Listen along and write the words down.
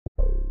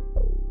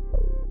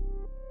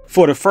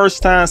For the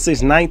first time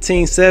since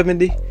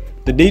 1970,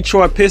 the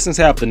Detroit Pistons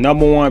have the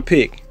 #1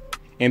 pick.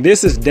 And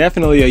this is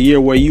definitely a year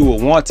where you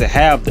would want to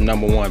have the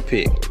 #1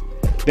 pick.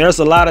 There's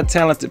a lot of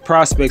talented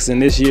prospects in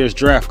this year's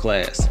draft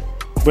class,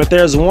 but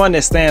there's one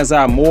that stands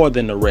out more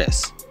than the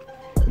rest.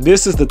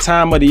 This is the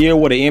time of the year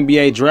where the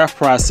NBA draft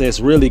process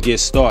really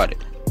gets started.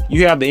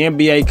 You have the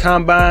NBA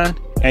Combine,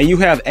 and you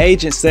have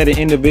agents setting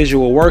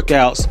individual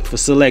workouts for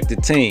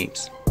selected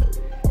teams.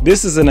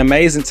 This is an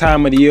amazing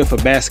time of the year for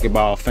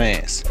basketball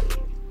fans.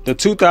 The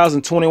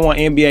 2021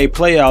 NBA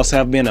playoffs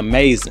have been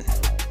amazing,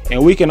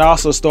 and we can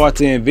also start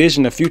to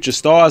envision the future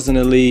stars in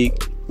the league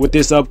with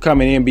this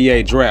upcoming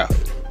NBA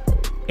draft.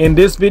 In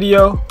this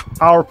video,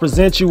 I will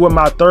present you with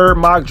my third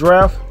mock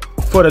draft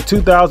for the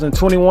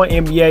 2021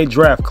 NBA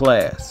draft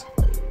class.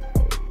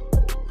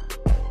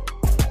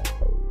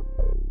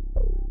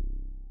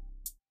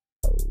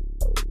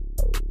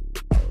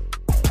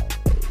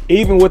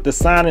 Even with the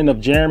signing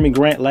of Jeremy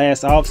Grant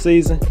last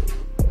offseason,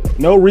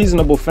 no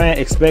reasonable fan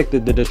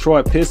expected the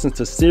Detroit Pistons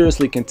to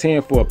seriously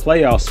contend for a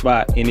playoff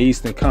spot in the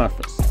Eastern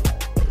Conference.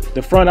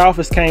 The front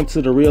office came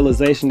to the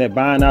realization that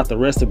buying out the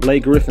rest of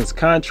Blake Griffin's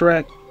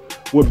contract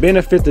would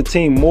benefit the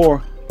team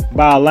more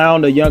by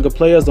allowing the younger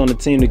players on the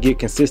team to get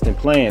consistent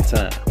playing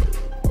time.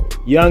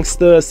 Young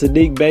studs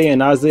Saddiq Bey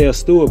and Isaiah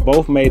Stewart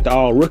both made the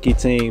all-rookie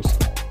teams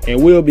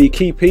and will be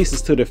key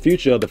pieces to the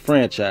future of the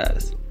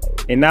franchise.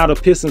 And now the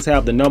Pistons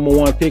have the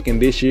 #1 pick in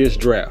this year's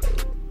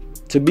draft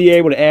to be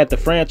able to add the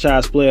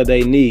franchise player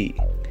they need.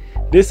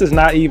 This is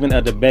not even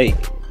a debate.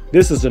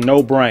 This is a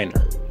no-brainer.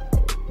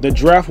 The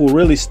draft will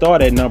really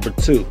start at number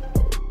 2.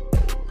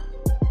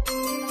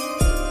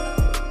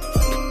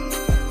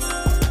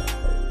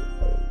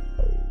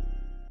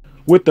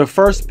 With the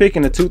first pick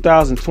in the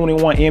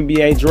 2021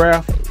 NBA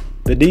draft,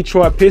 the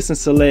Detroit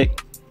Pistons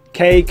select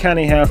Cade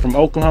Cunningham from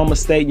Oklahoma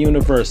State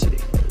University.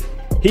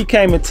 He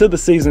came into the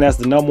season as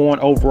the #1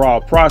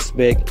 overall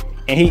prospect,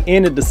 and he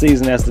ended the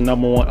season as the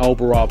 #1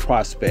 overall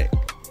prospect.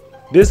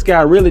 This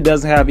guy really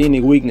doesn't have any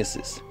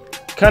weaknesses.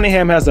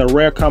 Cunningham has a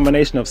rare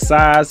combination of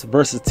size,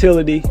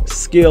 versatility,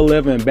 skill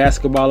level, and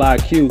basketball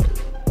IQ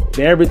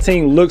that every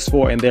team looks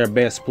for in their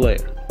best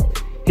player.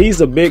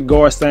 He's a big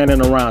guard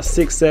standing around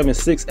 6'7",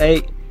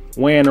 6'8",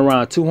 weighing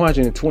around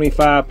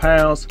 225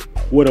 pounds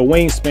with a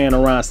wingspan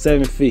around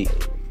 7 feet.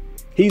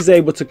 He's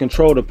able to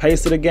control the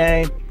pace of the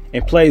game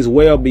and plays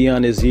well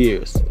beyond his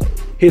years.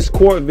 His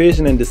court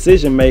vision and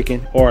decision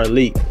making are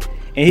elite,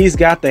 and he's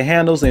got the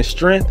handles and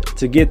strength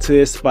to get to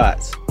his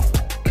spots.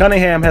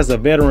 Cunningham has a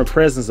veteran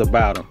presence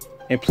about him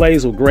and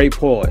plays with great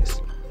poise.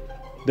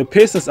 The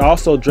Pistons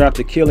also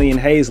drafted Killian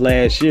Hayes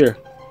last year,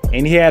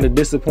 and he had a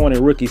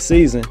disappointing rookie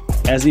season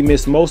as he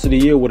missed most of the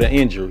year with an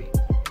injury.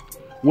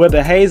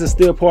 Whether Hayes is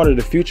still part of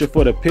the future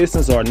for the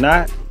Pistons or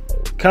not,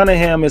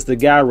 Cunningham is the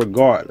guy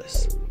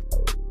regardless.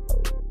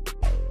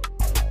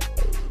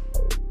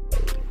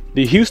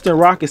 The Houston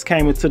Rockets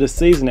came into the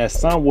season as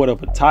somewhat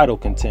of a title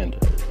contender.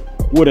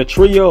 With a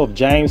trio of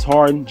James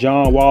Harden,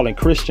 John Wall, and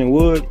Christian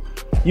Wood,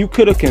 you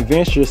could have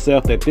convinced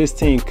yourself that this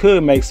team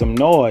could make some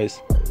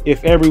noise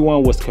if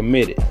everyone was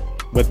committed,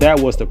 but that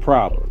was the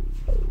problem.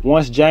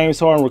 Once James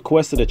Harden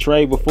requested a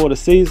trade before the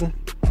season,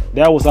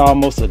 that was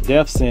almost a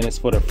death sentence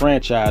for the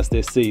franchise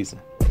this season.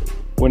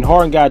 When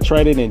Harden got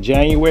traded in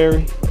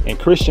January and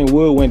Christian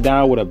Wood went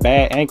down with a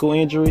bad ankle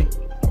injury,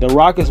 the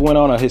Rockets went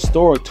on a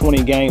historic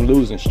 20-game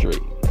losing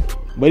streak.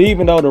 But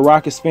even though the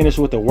Rockets finished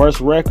with the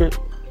worst record,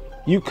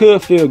 you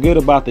could feel good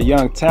about the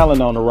young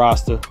talent on the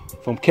roster,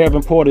 from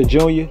Kevin Porter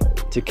Jr.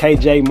 to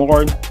KJ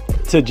Martin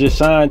to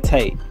Jason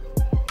Tate.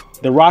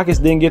 The Rockets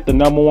didn't get the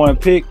 #1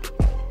 pick,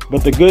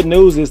 but the good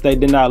news is they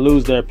did not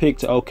lose their pick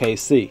to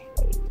OKC.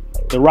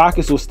 The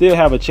Rockets will still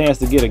have a chance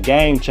to get a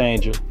game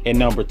changer at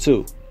number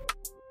 2.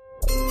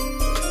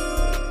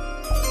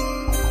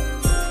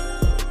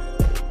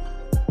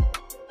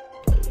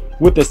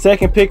 With the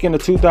second pick in the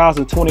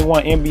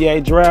 2021 NBA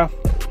draft,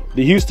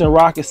 the Houston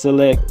Rockets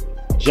select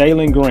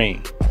Jalen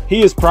Green.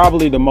 He is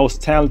probably the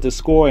most talented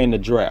scorer in the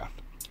draft.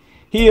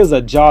 He is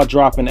a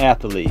jaw-dropping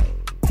athlete.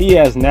 He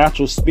has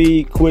natural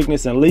speed,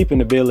 quickness, and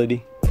leaping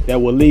ability that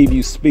will leave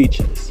you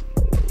speechless.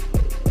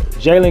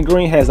 Jalen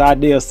Green has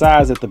ideal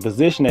size at the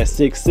position at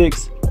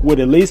 6'6", with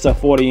at least a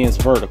 40-inch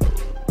vertical.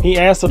 He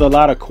answered a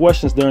lot of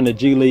questions during the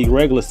G League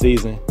regular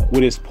season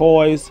with his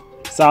poise,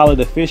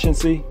 solid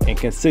efficiency, and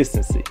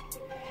consistency.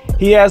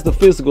 He has the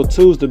physical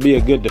tools to be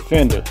a good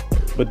defender,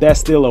 but that's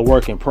still a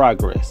work in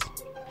progress.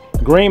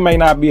 Green may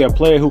not be a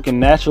player who can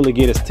naturally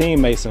get his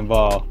teammates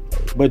involved,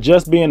 but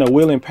just being a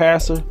willing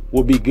passer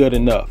will be good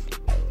enough.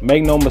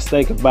 Make no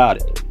mistake about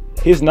it.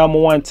 His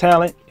 #1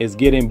 talent is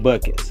getting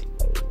buckets.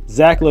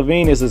 Zach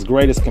LaVine is his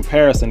greatest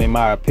comparison in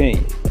my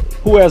opinion,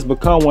 who has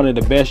become one of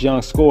the best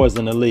young scorers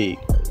in the league.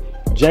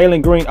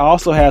 Jalen Green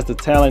also has the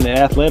talent and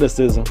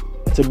athleticism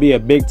to be a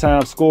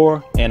big-time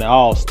scorer and an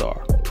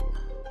all-star.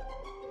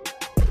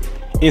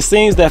 It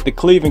seems that the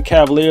Cleveland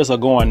Cavaliers are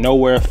going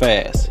nowhere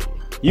fast.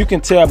 You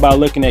can tell by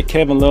looking at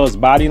Kevin Love's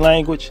body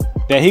language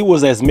that he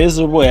was as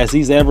miserable as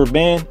he's ever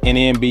been in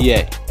the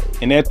NBA.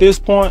 And at this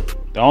point,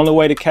 the only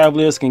way the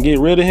Cavaliers can get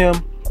rid of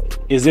him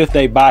is if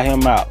they buy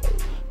him out,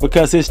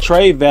 because his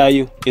trade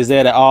value is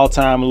at an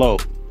all-time low,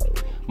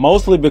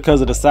 mostly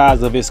because of the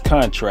size of his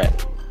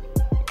contract.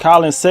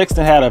 Collin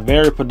Sexton had a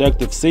very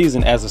productive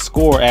season as a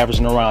scorer,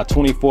 averaging around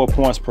 24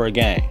 points per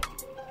game.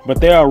 But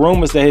there are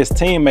rumors that his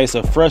teammates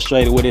are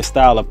frustrated with his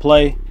style of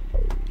play,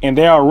 and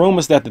there are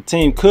rumors that the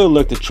team could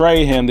look to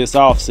trade him this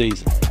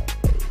offseason.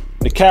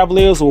 The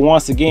Cavaliers were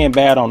once again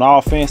bad on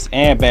offense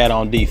and bad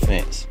on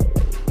defense.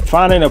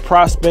 Finding a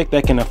prospect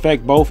that can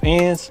affect both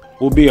ends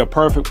will be a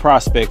perfect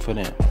prospect for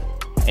them,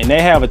 and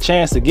they have a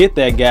chance to get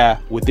that guy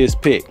with this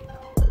pick.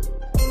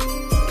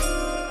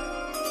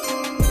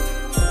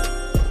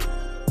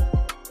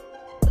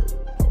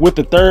 With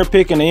the third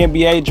pick in the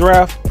NBA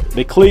draft,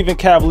 the Cleveland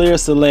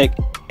Cavaliers select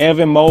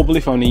Evan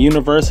Mobley from the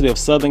University of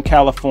Southern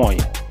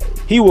California.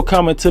 He will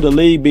come into the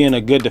league being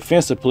a good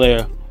defensive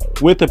player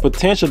with the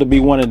potential to be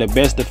one of the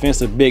best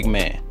defensive big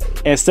men.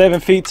 At 7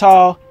 feet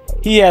tall,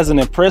 he has an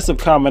impressive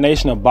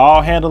combination of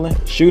ball handling,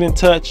 shooting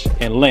touch,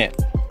 and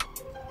length.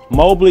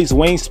 Mobley's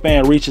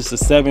wingspan reaches to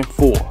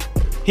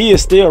 7'4". He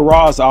is still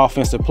raw as an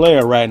offensive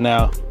player right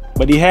now,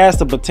 but he has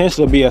the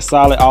potential to be a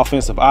solid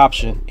offensive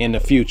option in the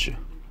future.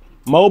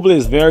 Mobley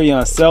is very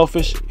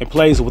unselfish and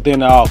plays within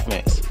the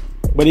offense,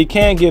 but he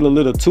can get a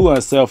little too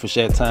unselfish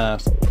at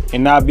times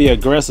and not be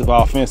aggressive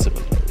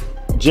offensively.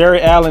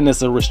 Jarrett Allen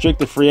is a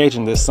restricted free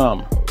agent this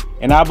summer,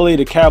 and I believe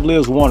the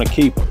Cavaliers want to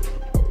keep him.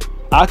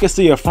 I can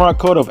see a front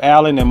court of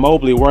Allen and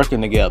Mobley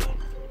working together,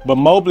 but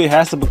Mobley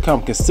has to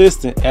become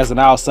consistent as an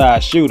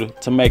outside shooter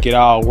to make it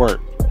all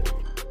work.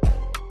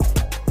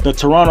 The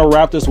Toronto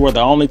Raptors were the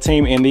only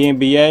team in the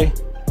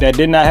NBA that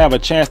did not have a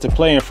chance to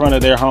play in front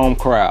of their home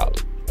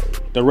crowd.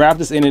 The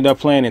Raptors ended up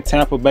playing in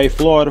Tampa Bay,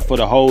 Florida for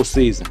the whole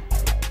season.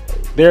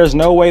 There is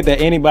no way that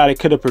anybody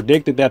could have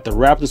predicted that the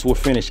Raptors would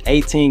finish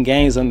 18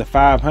 games under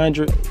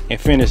 500 and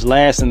finish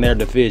last in their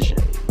division.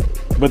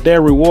 But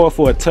their reward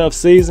for a tough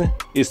season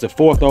is the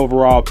 4th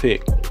overall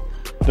pick.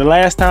 The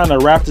last time the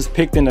Raptors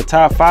picked in the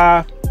top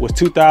 5 was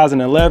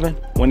 2011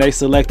 when they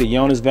selected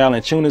Jonas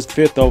Valanciunas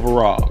 5th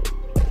overall.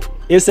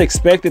 It's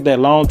expected that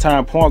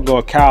longtime point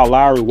guard Kyle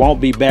Lowry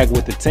won't be back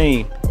with the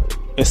team,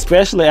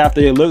 especially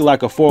after it looked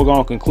like a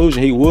foregone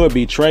conclusion he would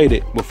be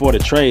traded before the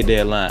trade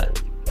deadline.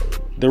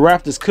 The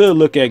Raptors could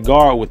look at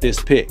guard with this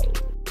pick.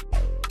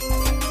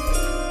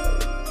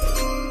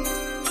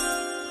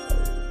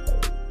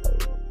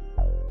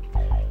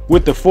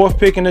 With the 4th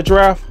pick in the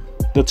draft,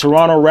 the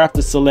Toronto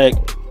Raptors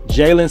select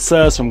Jalen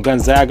Suggs from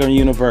Gonzaga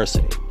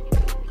University.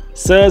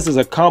 Suggs is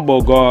a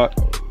combo guard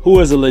who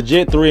is a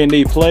legit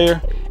 3-and-D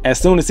player as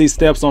soon as he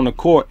steps on the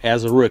court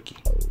as a rookie.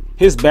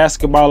 His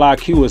basketball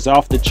IQ is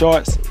off the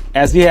charts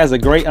as he has a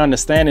great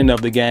understanding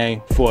of the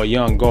game for a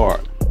young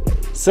guard.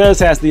 Suggs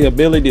has the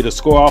ability to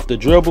score off the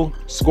dribble,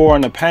 score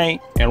in the paint,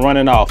 and run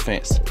an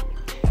offense.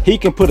 He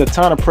can put a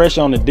ton of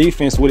pressure on the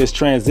defense with his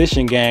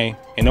transition game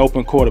and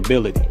open court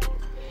ability.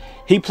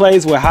 He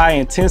plays with high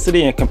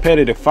intensity and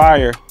competitive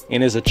fire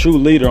and is a true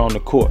leader on the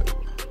court.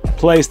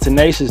 Plays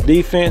tenacious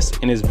defense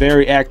and is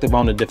very active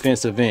on the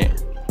defensive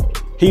end.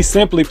 He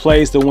simply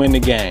plays to win the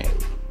game.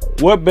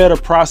 What better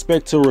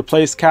prospect to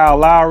replace Kyle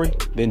Lowry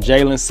than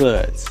Jalen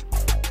Suggs?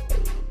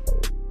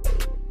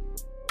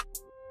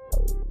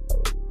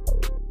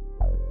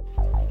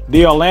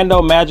 The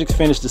Orlando Magic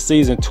finished the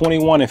season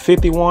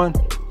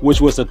 21-51,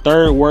 which was the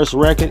 3rd worst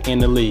record in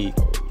the league.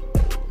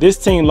 This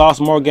team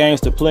lost more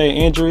games to player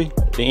injury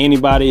than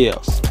anybody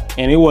else,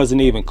 and it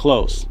wasn't even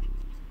close.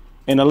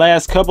 In the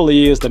last couple of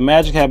years, the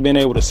Magic have been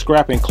able to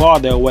scrap and claw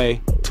their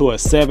way to a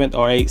 7th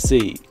or 8th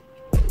seed.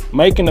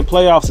 Making the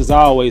playoffs is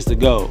always the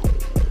goal,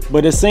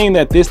 but it seemed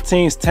that this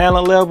team's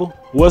talent level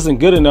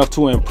wasn't good enough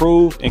to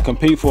improve and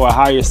compete for a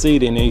higher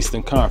seed in the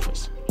Eastern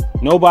Conference.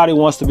 Nobody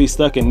wants to be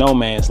stuck in no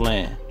man's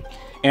land,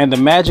 and the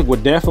Magic were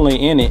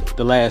definitely in it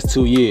the last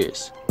 2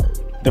 years.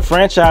 The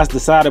franchise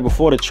decided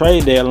before the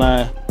trade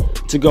deadline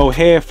to go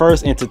head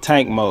first into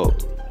tank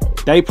mode.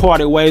 They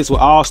parted ways with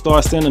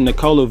all-star center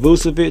Nikola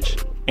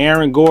Vucevic,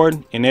 Aaron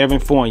Gordon, and Evan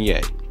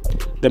Fournier.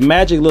 The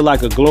Magic looked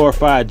like a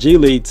glorified G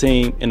League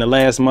team in the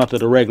last month of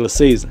the regular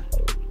season.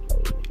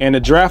 And the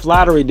draft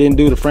lottery didn't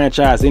do the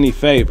franchise any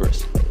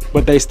favors,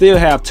 but they still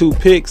have 2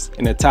 picks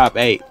in the top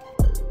 8.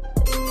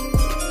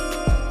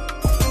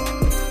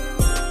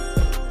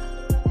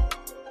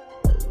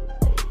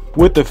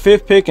 With the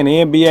 5th pick in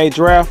the NBA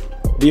draft,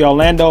 the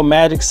Orlando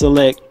Magic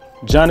select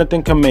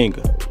Jonathan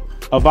Kuminga.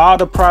 Of all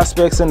the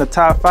prospects in the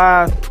top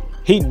 5,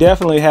 he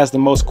definitely has the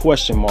most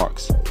question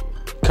marks.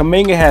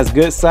 Kuminga has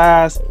good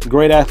size,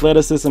 great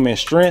athleticism, and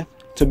strength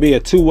to be a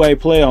two-way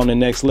player on the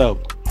next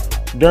level.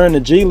 During the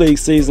G League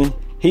season,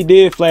 he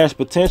did flash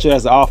potential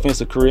as an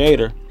offensive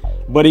creator,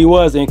 but he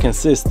was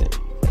inconsistent.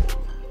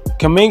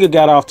 Kuminga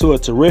got off to a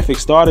terrific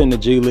start in the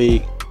G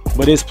League,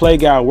 but his play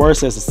got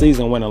worse as the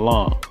season went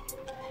along.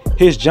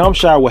 His jump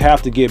shot will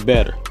have to get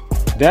better.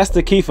 That's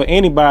the key for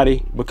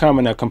anybody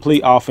becoming a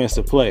complete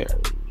offensive player.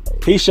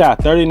 He shot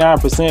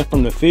 39%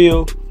 from the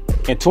field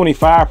and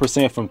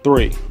 25% from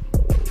 3.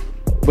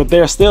 But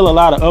there's still a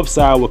lot of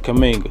upside with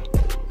Kuminga.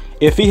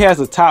 If he has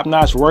a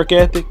top-notch work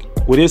ethic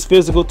with his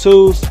physical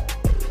tools,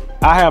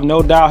 I have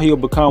no doubt he'll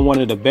become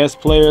one of the best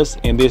players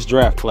in this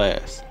draft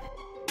class.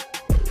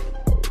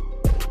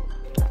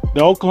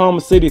 The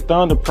Oklahoma City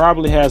Thunder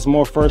probably has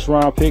more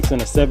first-round picks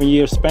in a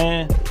 7-year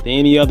span than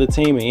any other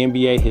team in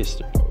NBA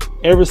history.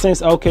 Ever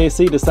since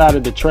OKC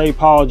decided to trade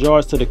Paul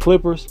George to the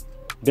Clippers,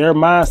 their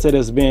mindset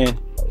has been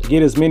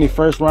get as many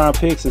first-round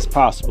picks as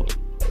possible.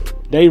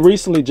 They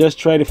recently just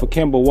traded for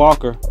Kemba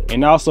Walker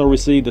and also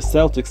received the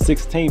Celtics'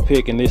 16th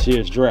pick in this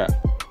year's draft.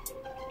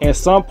 At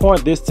some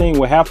point, this team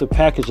will have to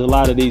package a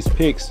lot of these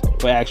picks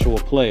for actual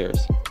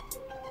players.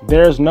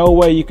 There's no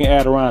way you can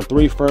add around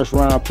 3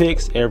 first-round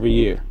picks every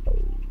year.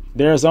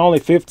 There's only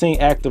 15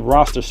 active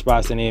roster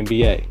spots in the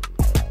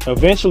NBA.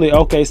 Eventually,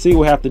 OKC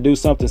will have to do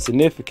something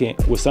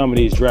significant with some of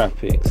these draft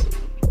picks.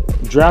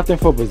 Drafting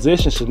for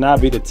position should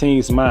not be the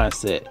team's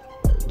mindset.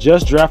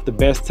 Just draft the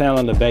best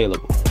talent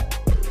available.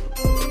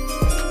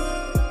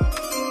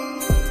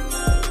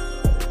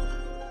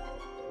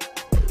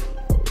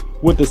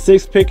 With the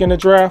 6th pick in the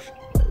draft,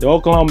 the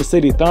Oklahoma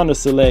City Thunder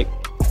select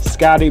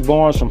Scotty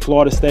Barnes from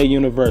Florida State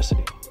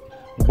University.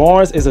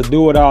 Barnes is a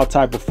do-it-all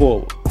type of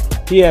forward.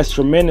 He has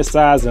tremendous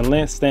size and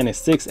length, standing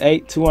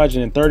 6'8",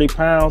 230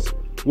 pounds,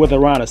 with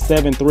around a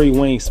 7'3"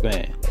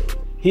 wingspan.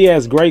 He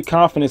has great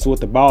confidence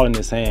with the ball in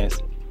his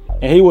hands,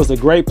 and he was a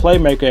great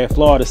playmaker at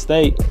Florida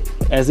State,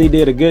 as he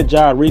did a good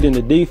job reading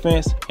the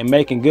defense and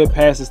making good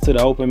passes to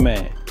the open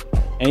man.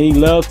 And he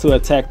loves to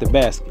attack the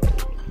basket.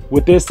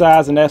 With this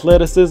size and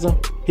athleticism,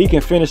 he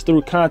can finish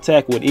through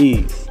contact with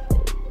ease.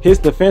 His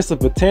defensive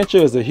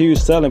potential is a huge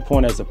selling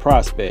point as a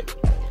prospect.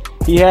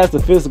 He has the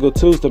physical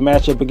tools to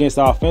match up against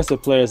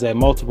offensive players at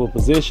multiple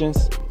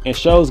positions and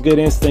shows good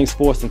instincts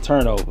forcing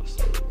turnovers.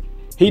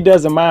 He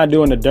doesn't mind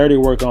doing the dirty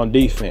work on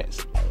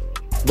defense,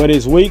 but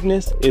his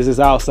weakness is his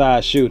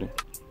outside shooting.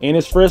 In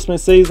his freshman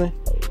season,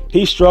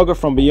 he struggled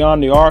from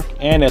beyond the arc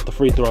and at the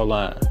free throw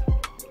line.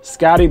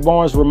 Scotty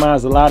Barnes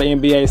reminds a lot of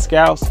NBA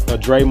scouts of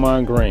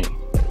Draymond Green.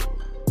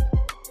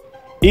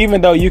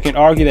 Even though you can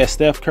argue that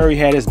Steph Curry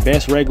had his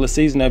best regular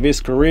season of his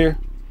career,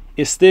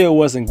 it still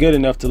wasn't good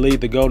enough to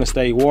lead the Golden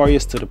State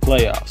Warriors to the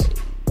playoffs.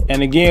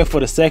 And again, for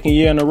the 2nd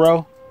year in a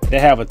row, they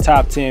have a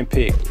top 10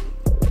 pick.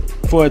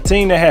 For a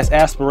team that has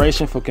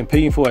aspiration for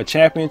competing for a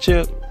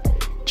championship,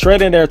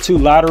 trading their 2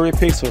 lottery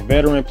picks for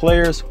veteran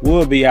players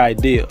would be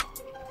ideal.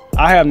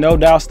 I have no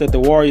doubts that the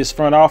Warriors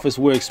front office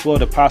will explore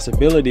the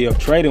possibility of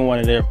trading one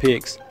of their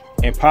picks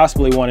and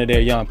possibly one of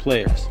their young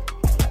players.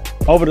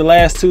 Over the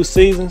last 2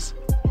 seasons,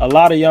 a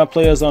lot of young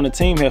players on the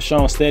team have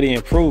shown steady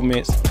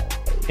improvements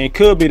and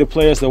could be the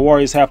players the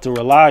Warriors have to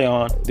rely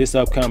on this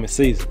upcoming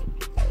season.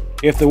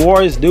 If the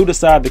Warriors do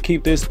decide to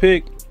keep this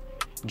pick,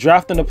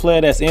 drafting a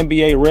player that's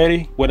NBA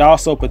ready with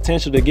also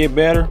potential to get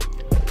better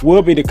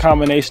will be the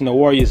combination the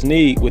Warriors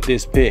need with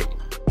this pick.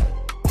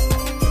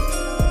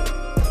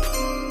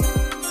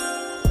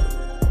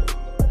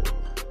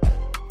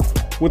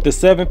 With the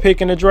 7th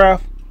pick in the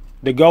draft,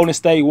 the Golden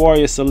State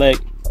Warriors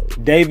select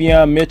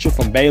Davion Mitchell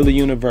from Baylor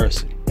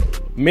University.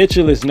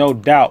 Mitchell is no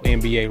doubt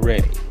NBA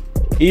ready.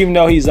 Even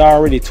though he's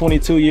already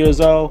 22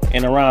 years old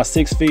and around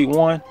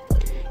 6'1",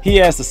 he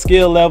has the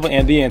skill level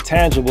and the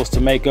intangibles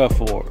to make up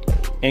for it.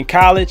 In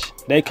college,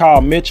 they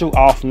call Mitchell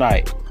off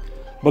night,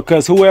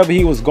 because whoever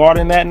he was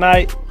guarding that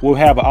night will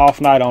have an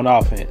off night on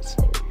offense.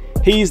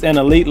 He's an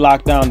elite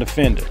lockdown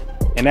defender,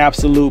 an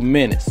absolute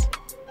menace.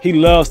 He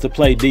loves to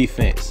play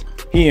defense.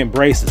 He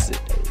embraces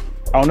it.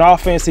 On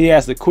offense, he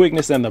has the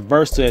quickness and the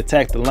burst to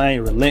attack the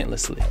lane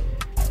relentlessly.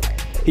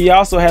 He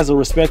also has a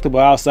respectable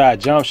outside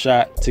jump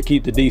shot to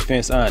keep the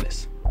defense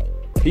honest.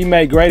 He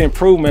made great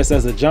improvements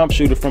as a jump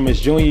shooter from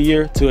his junior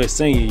year to his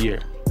senior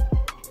year.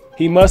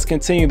 He must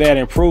continue that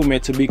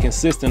improvement to be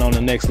consistent on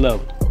the next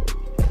level.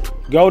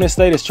 Golden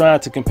State is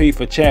trying to compete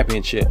for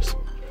championships.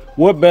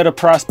 What better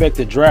prospect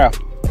to draft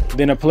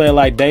than a player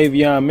like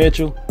Davion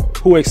Mitchell,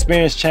 who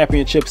experienced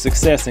championship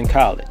success in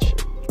college?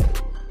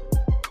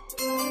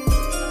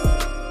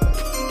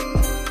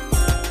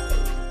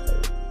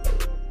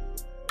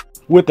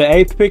 With the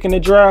 8th pick in the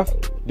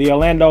draft, the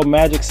Orlando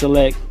Magic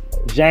select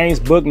James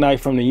Bouknight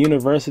from the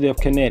University of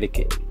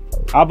Connecticut.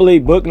 I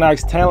believe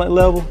Bouknight's talent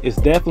level is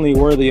definitely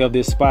worthy of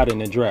this spot in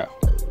the draft.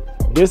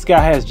 This guy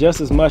has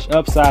just as much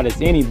upside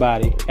as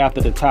anybody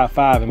after the top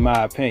 5 in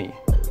my opinion.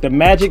 The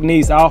Magic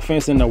needs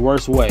offense in the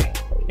worst way,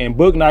 and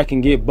Bouknight can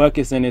get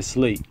buckets in his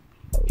sleep.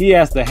 He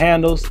has the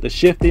handles, the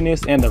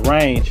shiftiness, and the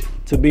range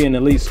to be an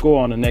elite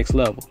scorer on the next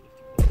level.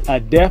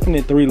 A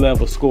definite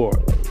 3-level scorer.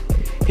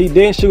 He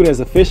didn't shoot as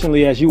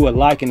efficiently as you would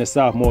like in his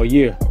sophomore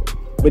year,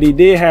 but he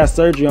did have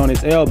surgery on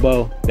his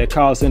elbow that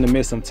caused him to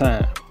miss some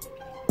time.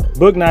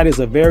 Bouknight is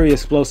a very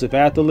explosive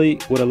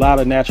athlete with a lot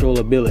of natural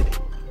ability.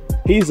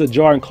 He's a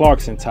Jordan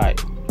Clarkson type.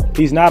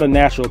 He's not a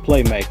natural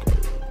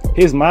playmaker.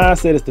 His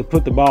mindset is to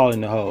put the ball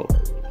in the hole.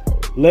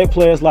 Let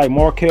players like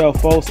Markelle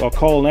Fultz or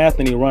Cole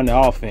Anthony run the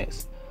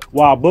offense,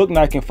 while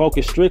Bouknight can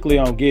focus strictly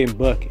on getting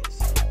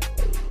buckets.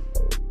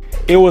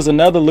 It was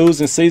another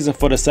losing season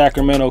for the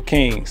Sacramento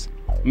Kings,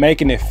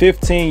 making it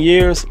 15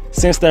 years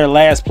since their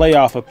last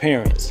playoff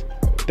appearance.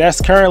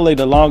 That's currently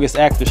the longest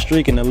active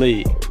streak in the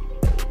league.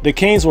 The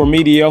Kings were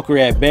mediocre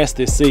at best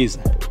this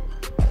season.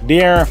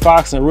 De'Aaron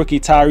Fox and rookie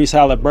Tyrese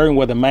Haliburton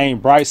were the main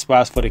bright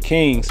spots for the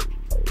Kings,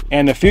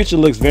 and the future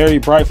looks very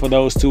bright for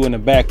those two in the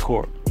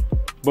backcourt.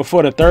 But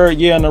for the third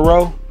year in a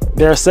row,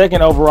 their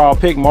second overall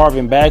pick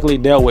Marvin Bagley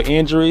dealt with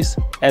injuries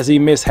as he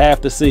missed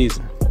half the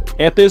season.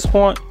 At this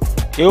point,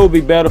 it would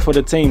be better for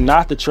the team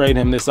not to trade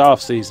him this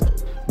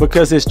offseason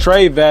because his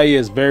trade value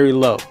is very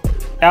low.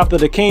 After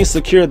the Kings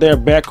secure their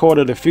backcourt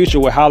of the future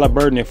with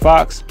Haliburton and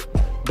Fox,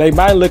 they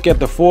might look at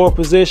the forward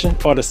position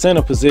or the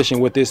center position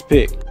with this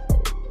pick.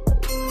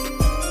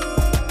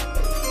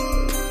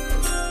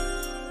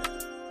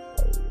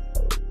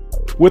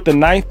 With the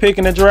 9th pick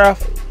in the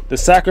draft, the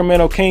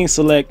Sacramento Kings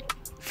select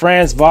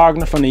Franz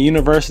Wagner from the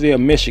University of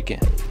Michigan.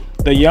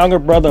 The younger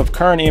brother of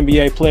current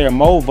NBA player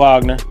Mo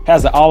Wagner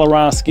has an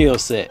all-around skill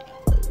set.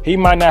 He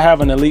might not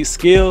have an elite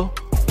skill,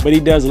 but he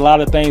does a lot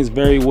of things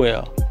very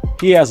well.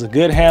 He has a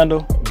good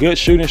handle, good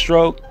shooting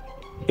stroke,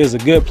 is a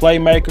good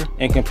playmaker,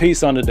 and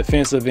competes on the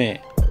defensive end.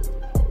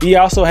 He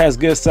also has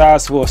good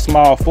size for a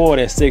small forward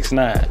at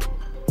 6'9".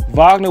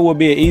 Wagner will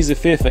be an easy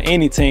fit for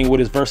any team with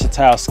his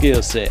versatile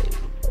skill set.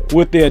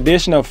 With the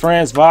addition of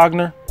Franz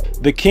Wagner,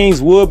 the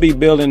Kings will be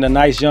building a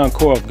nice young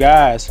core of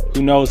guys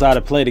who knows how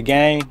to play the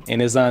game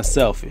and is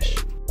unselfish.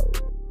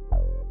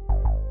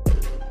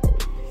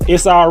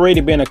 It's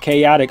already been a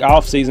chaotic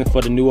offseason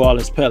for the New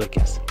Orleans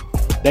Pelicans.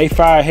 They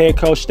fired head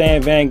coach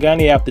Stan Van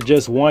Gundy after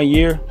just 1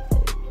 year,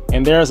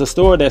 and there's a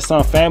story that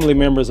some family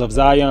members of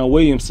Zion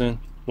Williamson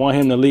want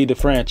him to lead the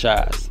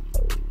franchise.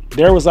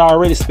 There was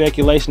already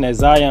speculation that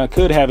Zion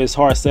could have his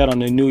heart set on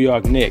the New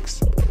York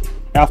Knicks.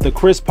 After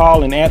Chris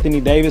Paul and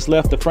Anthony Davis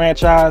left the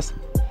franchise,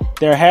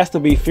 there has to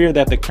be fear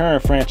that the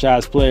current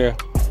franchise player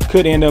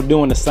could end up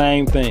doing the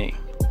same thing.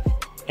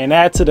 And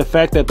add to the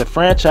fact that the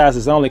franchise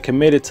is only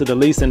committed to the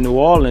lease in New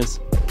Orleans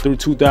through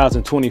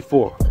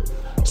 2024.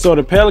 So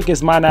the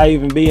Pelicans might not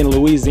even be in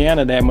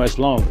Louisiana that much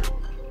longer.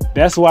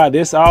 That's why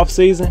this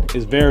offseason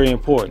is very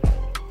important.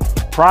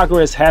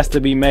 Progress has to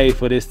be made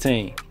for this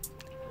team.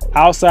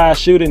 Outside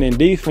shooting and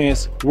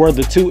defense were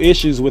the two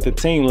issues with the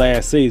team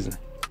last season.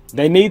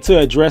 They need to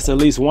address at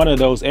least one of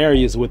those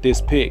areas with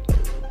this pick.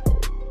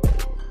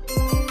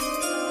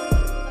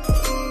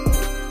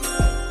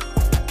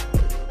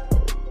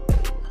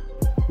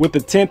 With the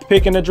 10th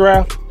pick in the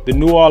draft, the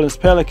New Orleans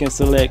Pelicans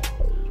select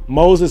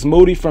Moses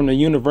Moody from the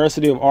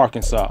University of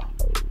Arkansas.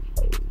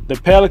 The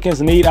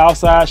Pelicans need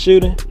outside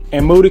shooting,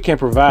 and Moody can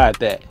provide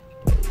that.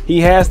 He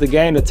has the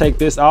game to take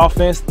this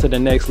offense to the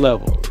next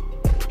level.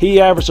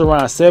 He averaged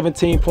around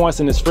 17 points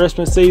in his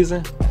freshman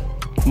season,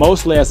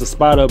 mostly as a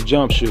spot-up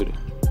jump shooter.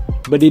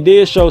 But he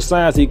did show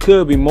signs he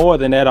could be more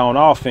than that on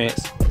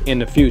offense in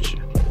the future.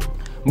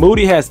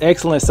 Moody has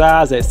excellent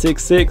size at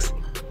 6'6"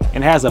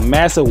 and has a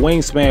massive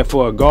wingspan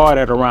for a guard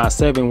at around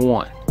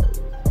 7'1".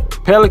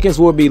 Pelicans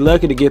will be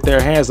lucky to get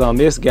their hands on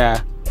this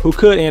guy who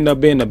could end up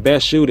being the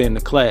best shooter in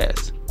the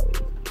class.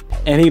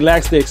 And he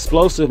lacks the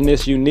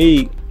explosiveness you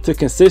need to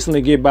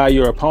consistently get by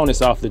your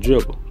opponents off the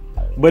dribble.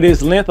 But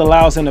his length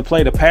allows him to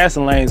play the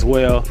passing lanes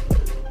well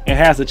and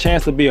has a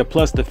chance to be a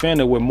plus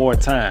defender with more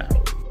time.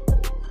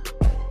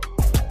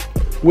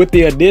 With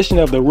the addition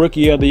of the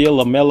Rookie of the Year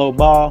LaMelo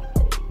Ball,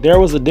 there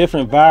was a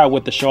different vibe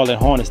with the Charlotte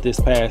Hornets this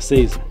past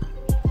season.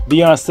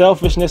 The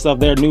unselfishness of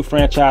their new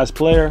franchise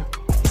player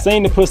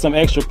seemed to put some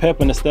extra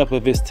pep in the step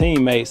of his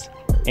teammates,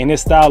 and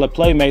his style of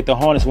play made the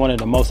Hornets one of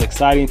the most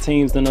exciting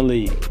teams in the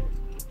league.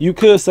 You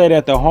could say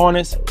that the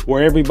Hornets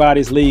were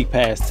everybody's league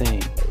pass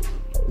team.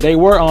 They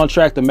were on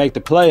track to make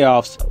the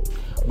playoffs,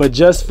 but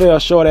just fell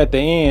short at the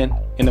end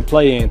in the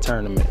play-in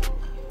tournament.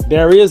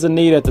 There is a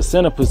need at the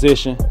center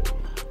position,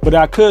 but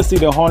I could see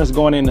the Hornets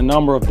going in a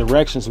number of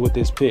directions with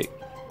this pick.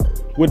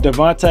 With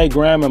Devontae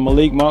Graham and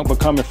Malik Monk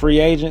becoming free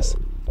agents,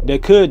 they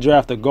could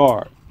draft a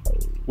guard.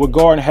 With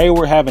Gordon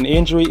Hayward having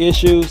injury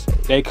issues,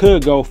 they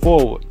could go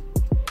forward.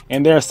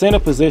 And their center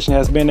position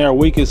has been their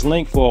weakest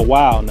link for a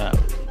while now.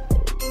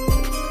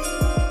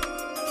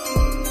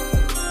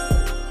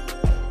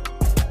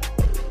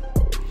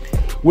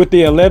 With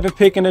the 11th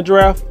pick in the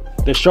draft,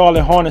 the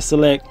Charlotte Hornets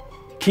select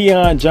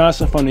Keon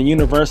Johnson from the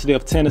University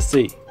of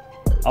Tennessee.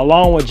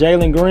 Along with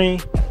Jalen Green,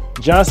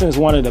 Johnson is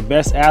one of the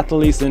best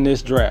athletes in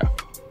this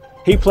draft.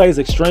 He plays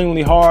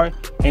extremely hard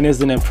and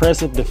is an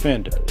impressive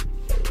defender.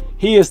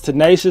 He is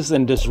tenacious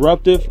and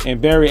disruptive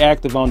and very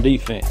active on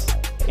defense,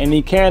 and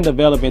he can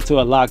develop into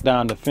a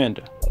lockdown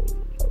defender.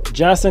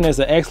 Johnson is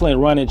an excellent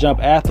run and jump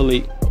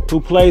athlete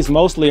who plays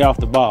mostly off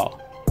the ball.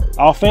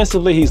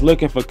 Offensively, he's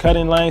looking for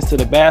cutting lanes to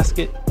the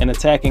basket and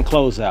attacking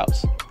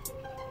closeouts.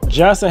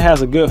 Johnson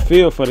has a good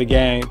feel for the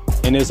game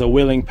and is a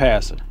willing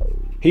passer.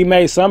 He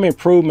made some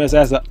improvements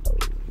as an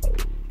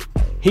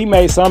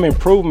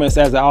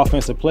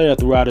offensive player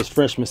throughout his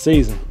freshman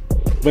season,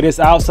 but his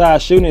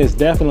outside shooting is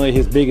definitely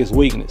his biggest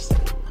weakness.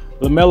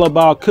 LaMelo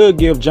Ball could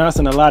give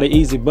Johnson a lot of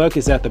easy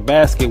buckets at the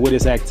basket with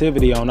his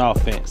activity on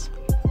offense,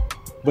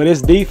 but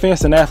his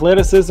defense and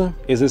athleticism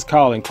is his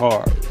calling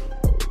card.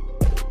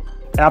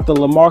 After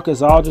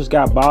LaMarcus Aldridge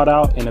got bought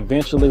out and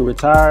eventually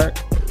retired,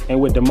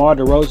 and with DeMar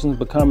DeRozan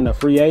becoming a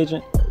free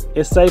agent,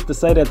 it's safe to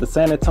say that the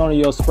San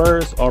Antonio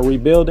Spurs are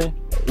rebuilding,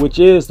 which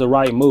is the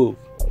right move.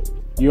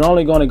 You're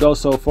only going to go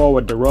so far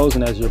with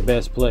DeRozan as your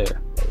best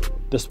player.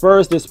 The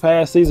Spurs this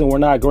past season were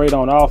not great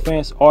on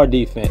offense or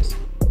defense.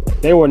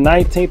 They were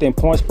 19th in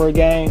points per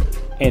game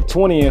and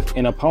 20th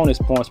in opponents'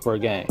 points per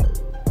game.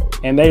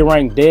 And they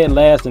ranked dead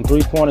last in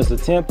three-pointers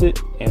attempted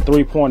and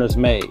three-pointers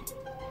made.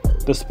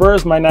 The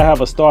Spurs might not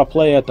have a star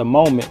player at the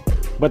moment,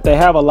 but they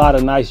have a lot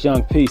of nice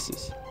young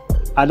pieces.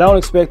 I don't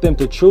expect them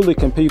to truly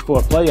compete for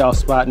a playoff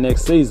spot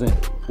next season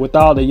with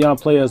all the young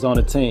players on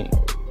the team.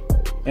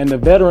 And the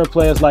veteran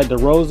players like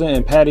DeRozan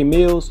and Patty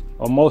Mills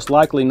are most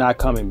likely not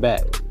coming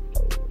back.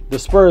 The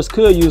Spurs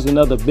could use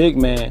another big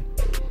man,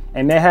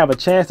 and they have a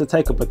chance to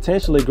take a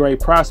potentially great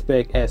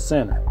prospect at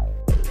center.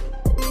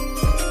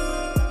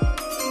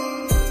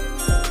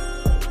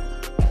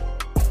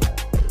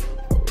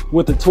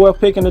 With the 12th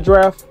pick in the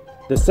draft,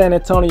 the San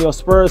Antonio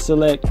Spurs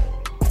select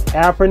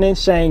Alperen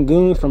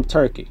Şengün from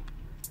Turkey,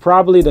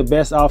 probably the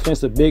best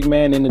offensive big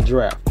man in the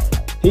draft.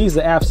 He's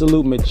an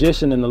absolute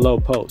magician in the low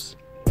post.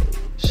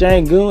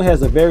 Şengün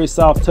has a very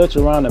soft touch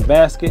around the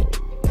basket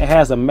and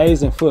has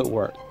amazing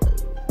footwork.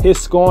 His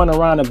scoring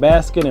around the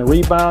basket and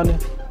rebounding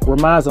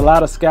reminds a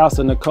lot of scouts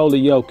of Nikola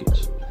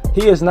Jokic.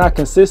 He has not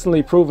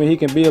consistently proven he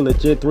can be a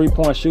legit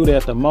three-point shooter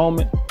at the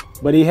moment,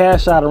 but he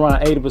has shot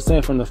around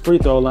 80% from the free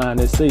throw line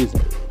this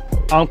season.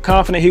 I'm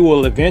confident he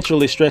will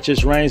eventually stretch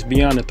his range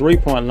beyond the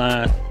three-point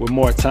line with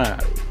more time.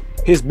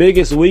 His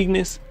biggest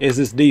weakness is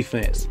his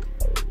defense.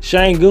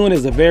 Şengün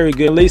is a very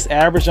good, at least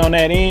average on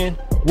that end,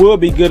 will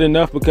be good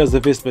enough because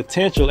of his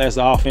potential as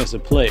an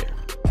offensive player.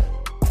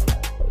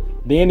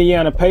 The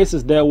Indiana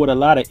Pacers dealt with a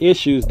lot of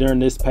issues during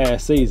this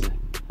past season.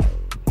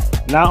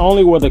 Not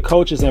only were the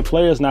coaches and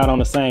players not on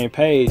the same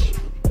page,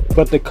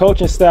 but the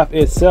coaching staff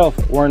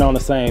itself weren't on the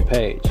same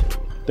page.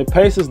 The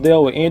Pacers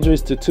dealt with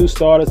injuries to two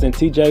starters in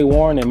TJ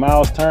Warren and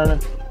Miles Turner,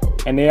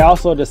 and they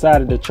also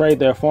decided to trade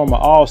their former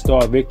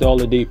All-Star Victor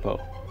Oladipo.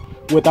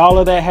 With all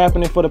of that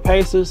happening for the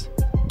Pacers,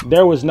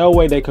 there was no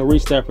way they could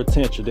reach their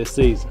potential this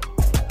season.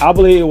 I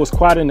believe it was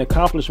quite an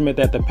accomplishment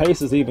that the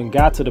Pacers even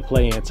got to the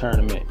play-in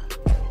tournament.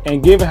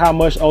 And given how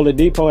much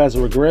Oladipo has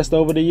regressed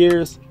over the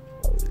years,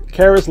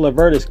 Caris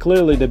LeVert is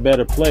clearly the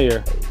better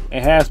player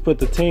and has put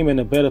the team in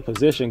a better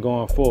position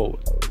going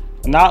forward.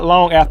 Not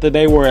long after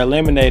they were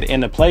eliminated in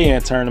the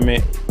play-in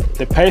tournament,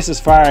 the Pacers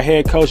fired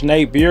head coach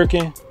Nate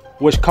Bjorken,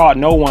 which caught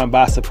no one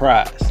by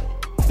surprise.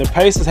 The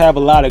Pacers have a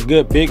lot of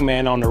good big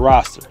men on the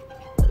roster,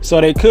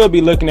 so they could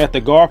be looking at the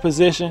guard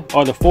position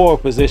or the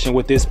forward position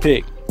with this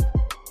pick.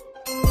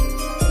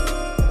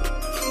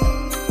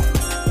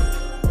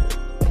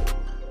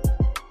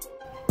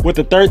 With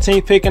the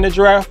 13th pick in the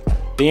draft,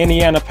 the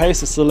Indiana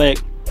Pacers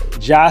select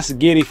Josh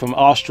Giddey from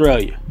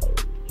Australia.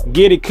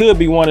 Giddey could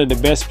be one of the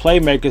best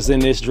playmakers in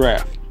this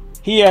draft.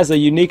 He has a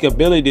unique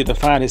ability to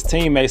find his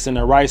teammates in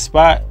the right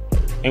spot,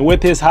 and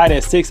with his height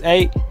at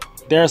 6'8",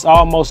 there's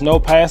almost no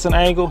passing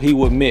angle he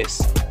would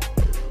miss.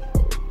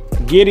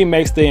 Giddey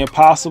makes the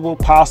impossible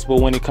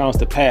possible when it comes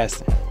to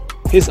passing.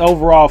 His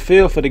overall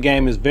feel for the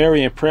game is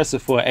very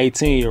impressive for an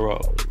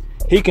 18-year-old.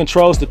 He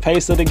controls the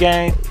pace of the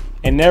game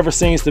and never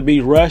seems to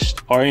be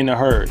rushed or in a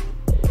hurry.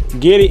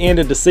 Giddey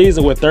ended the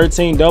season with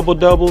 13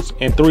 double-doubles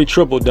and 3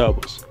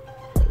 triple-doubles.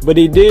 But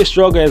he did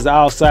struggle as an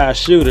outside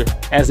shooter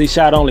as he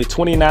shot only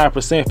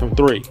 29% from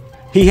 3.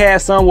 He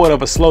has somewhat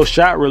of a slow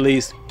shot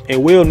release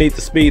and will need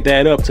to speed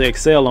that up to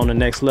excel on the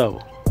next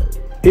level.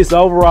 His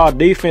overall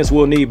defense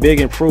will need big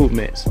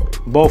improvements,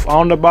 both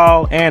on the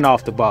ball and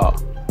off the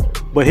ball.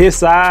 But his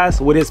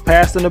size with his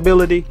passing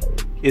ability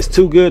is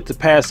too good to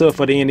pass up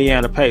for the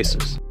Indiana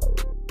Pacers.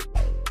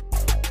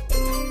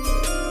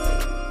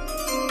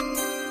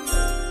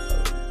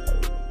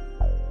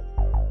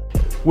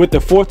 With the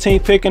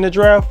 14th pick in the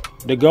draft,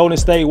 the Golden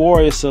State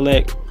Warriors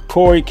select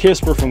Corey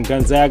Kispert from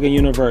Gonzaga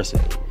University.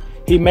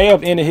 He may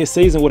have ended his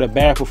season with a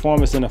bad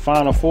performance in the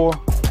Final Four,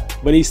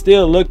 but he's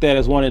still looked at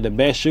as one of the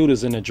best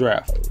shooters in the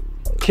draft.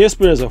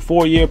 Kispert is a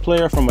 4-year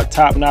player from a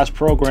top-notch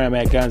program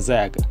at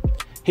Gonzaga.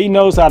 He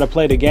knows how to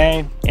play the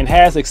game and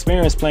has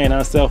experience playing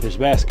unselfish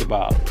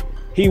basketball.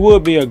 He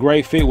would be a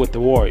great fit with the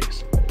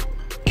Warriors.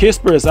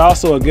 Kispert is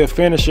also a good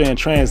finisher in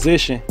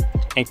transition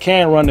and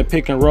can run the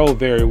pick and roll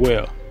very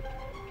well.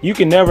 You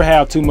can never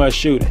have too much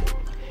shooting,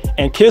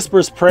 and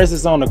Kispert's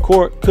presence on the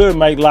court could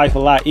make life a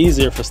lot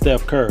easier for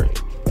Steph Curry.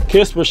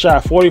 Kispert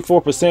shot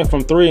 44%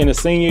 from 3 in his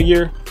senior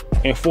year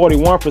and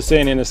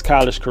 41% in his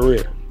college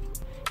career.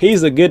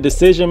 He's a good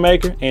decision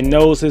maker and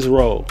knows his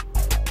role.